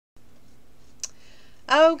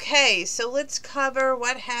Okay, so let's cover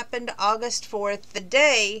what happened August 4th, the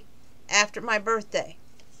day after my birthday.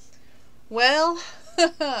 Well,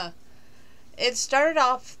 it started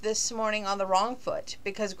off this morning on the wrong foot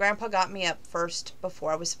because Grandpa got me up first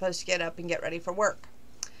before I was supposed to get up and get ready for work.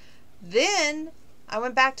 Then I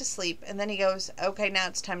went back to sleep, and then he goes, okay, now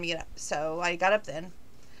it's time to get up. So I got up then,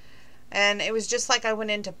 and it was just like I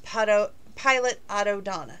went into pilot auto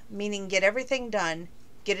Donna, meaning get everything done,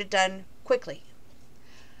 get it done quickly.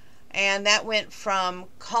 And that went from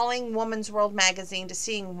calling Woman's World magazine to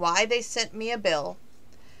seeing why they sent me a bill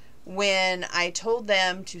when I told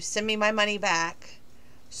them to send me my money back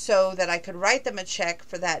so that I could write them a check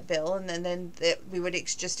for that bill, and then we would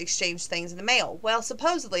just exchange things in the mail. Well,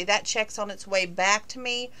 supposedly that check's on its way back to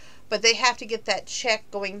me, but they have to get that check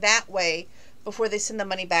going that way before they send the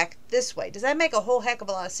money back this way. Does that make a whole heck of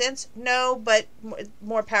a lot of sense? No, but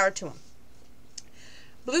more power to them.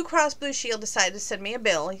 Blue Cross Blue Shield decided to send me a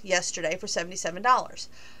bill yesterday for $77.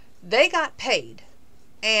 They got paid,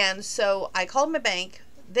 and so I called my bank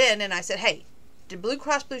then and I said, hey, did Blue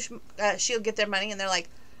Cross Blue Shield get their money? And they're like,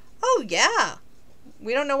 oh yeah,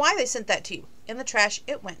 we don't know why they sent that to you. In the trash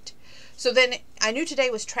it went. So then I knew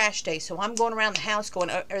today was trash day, so I'm going around the house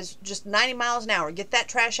going just 90 miles an hour. Get that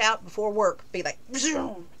trash out before work. Be like,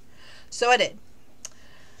 zoom. So I did.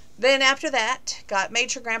 Then after that,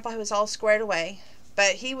 made sure Grandpa was all squared away.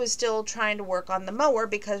 But he was still trying to work on the mower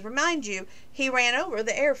because, remind you, he ran over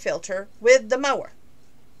the air filter with the mower.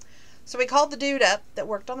 So we called the dude up that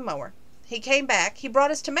worked on the mower. He came back. He brought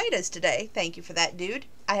us tomatoes today. Thank you for that, dude.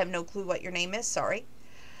 I have no clue what your name is. Sorry.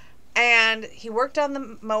 And he worked on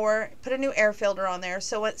the mower, put a new air filter on there.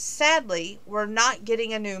 So sadly, we're not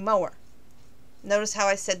getting a new mower. Notice how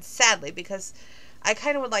I said sadly, because I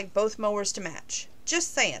kind of would like both mowers to match.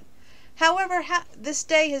 Just saying. However, this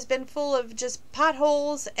day has been full of just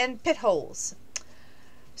potholes and pit holes.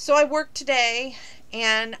 So I worked today,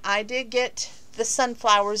 and I did get the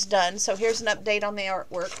sunflowers done. So here's an update on the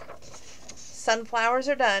artwork. Sunflowers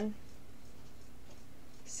are done.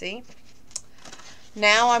 See?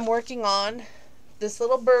 Now I'm working on this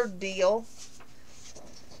little bird deal.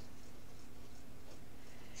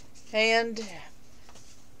 And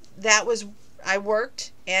I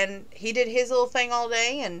worked, and he did his little thing all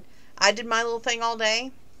day, and I did my little thing all day.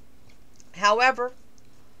 However,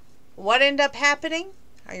 what ended up happening?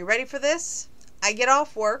 Are you ready for this? I get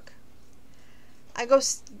off work.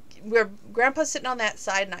 Grandpa's sitting on that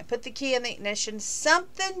side, and I put the key in the ignition.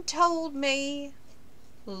 Something told me,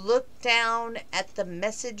 look down at the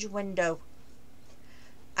message window.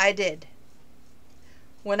 I did.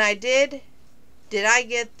 When I did I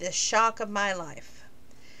get the shock of my life.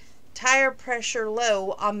 Tire pressure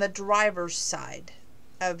low on the driver's side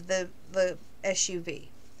of the SUV.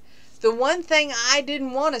 The one thing I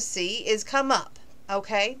didn't want to see is come up,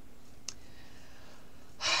 okay?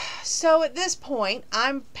 So at this point,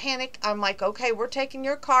 I'm panicked. I'm like, okay, we're taking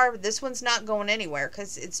your car. This one's not going anywhere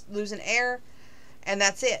because it's losing air, and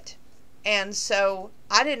that's it. And so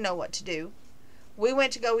I didn't know what to do. We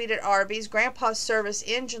went to go eat at Arby's. Grandpa's service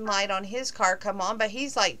engine light on his car come on, but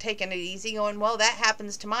he's like taking it easy, going, well, that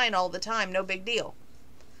happens to mine all the time. No big deal.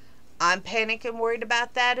 I'm panicking, worried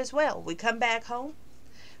about that as well. We come back home.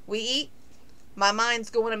 We eat. My mind's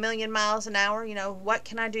going a million miles an hour. You know, what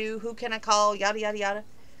can I do? Who can I call? Yada, yada, yada.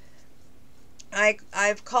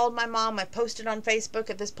 I've called my mom. I posted on Facebook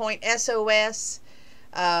at this point, SOS.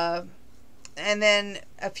 And then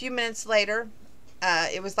a few minutes later,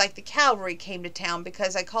 it was like the cavalry came to town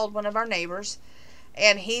because I called one of our neighbors.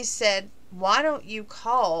 And he said, why don't you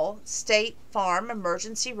call State Farm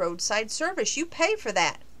Emergency Roadside Service? You pay for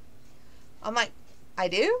that. I'm like, I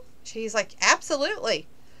do? She's like, absolutely.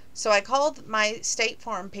 So I called my State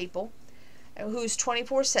Farm people, who's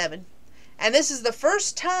 24/7, and this is the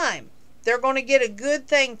first time they're going to get a good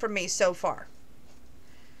thing from me so far.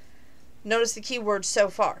 Notice the key word, so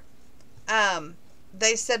far.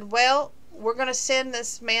 They said, well, we're going to send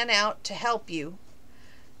this man out to help you,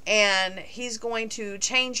 and he's going to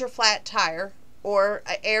change your flat tire or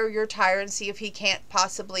air your tire and see if he can't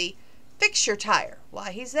possibly fix your tire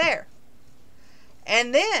while he's there.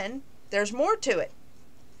 And then there's more to it.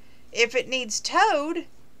 If it needs towed,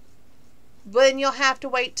 then you'll have to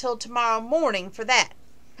wait till tomorrow morning for that.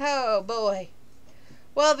 Oh boy.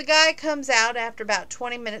 Well, the guy comes out after about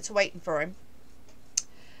 20 minutes waiting for him.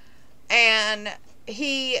 And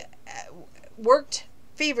he worked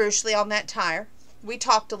feverishly on that tire. We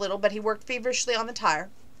talked a little, but he worked feverishly on the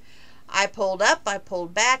tire. I pulled up, I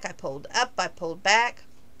pulled back, I pulled up, I pulled back.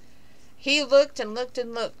 He looked and looked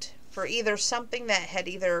and looked for either something that had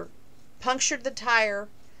either punctured the tire,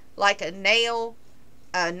 like a nail,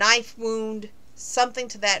 a knife wound, something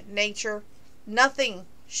to that nature. Nothing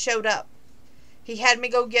showed up. He had me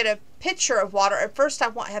go get a pitcher of water. At first I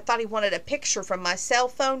thought he wanted a picture from my cell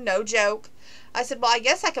phone. No joke. I said, well, I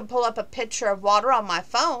guess I can pull up a pitcher of water on my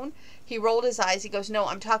phone. He rolled his eyes. He goes, no,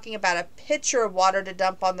 I'm talking about a pitcher of water to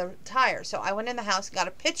dump on the tire. So I went in the house and got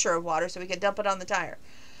a pitcher of water so we could dump it on the tire.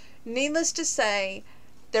 Needless to say,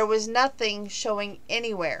 there was nothing showing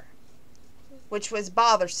anywhere, which was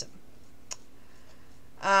bothersome.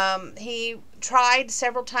 He tried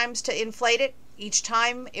several times to inflate it. Each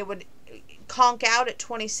time it would conk out at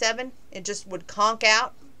 27. It just would conk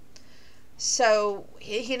out. So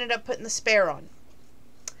he ended up putting the spare on.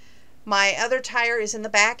 My other tire is in the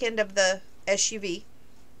back end of the SUV.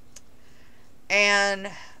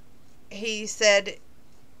 And he said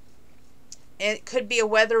it could be a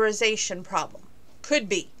weatherization problem. Could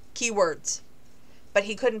be. Keywords. But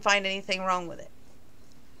he couldn't find anything wrong with it.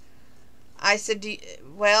 I said,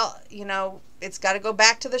 well, you know, it's got to go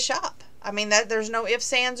back to the shop. I mean, there's no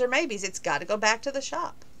ifs, ands, or maybes. It's got to go back to the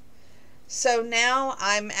shop. So now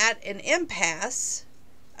I'm at an impasse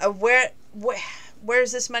of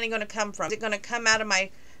where's this money going to come from? Is it going to come out of my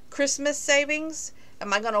Christmas savings?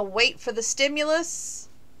 Am I going to wait for the stimulus?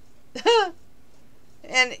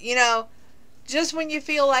 And, you know, just when you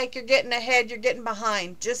feel like you're getting ahead, you're getting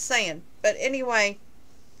behind. Just saying. But anyway,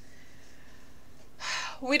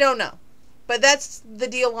 we don't know. But that's the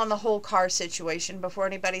deal on the whole car situation before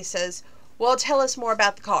anybody says, well, tell us more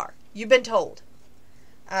about the car. You've been told.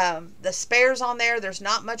 The spares on there, there's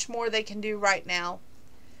not much more they can do right now.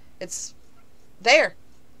 It's there.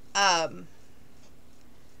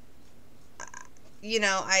 You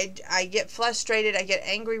know, I get frustrated. I get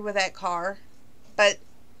angry with that car. But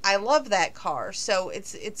I love that car. So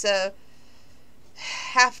it's a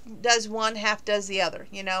half does one, half does the other.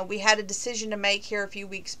 You know, we had a decision to make here a few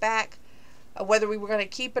weeks back of whether we were going to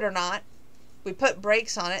keep it or not. We put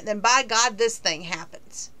brakes on it. Then by God, this thing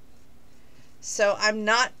happens. So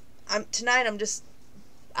tonight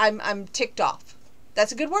I'm ticked off.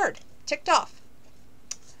 That's a good word. Ticked off.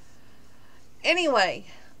 Anyway,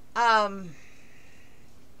 I'm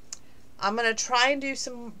going to try and do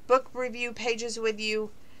some book review pages with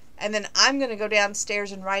you. And then I'm going to go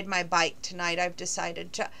downstairs and ride my bike tonight. I've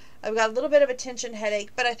decided to. I've got a little bit of a tension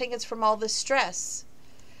headache, but I think it's from all the stress.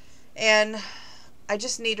 And I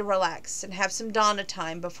just need to relax and have some Donna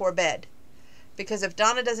time before bed. Because if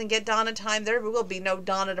Donna doesn't get Donna time, there will be no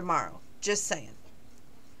Donna tomorrow. Just saying.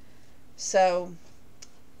 So,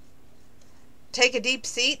 take a deep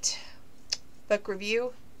seat. Book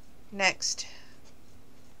review next.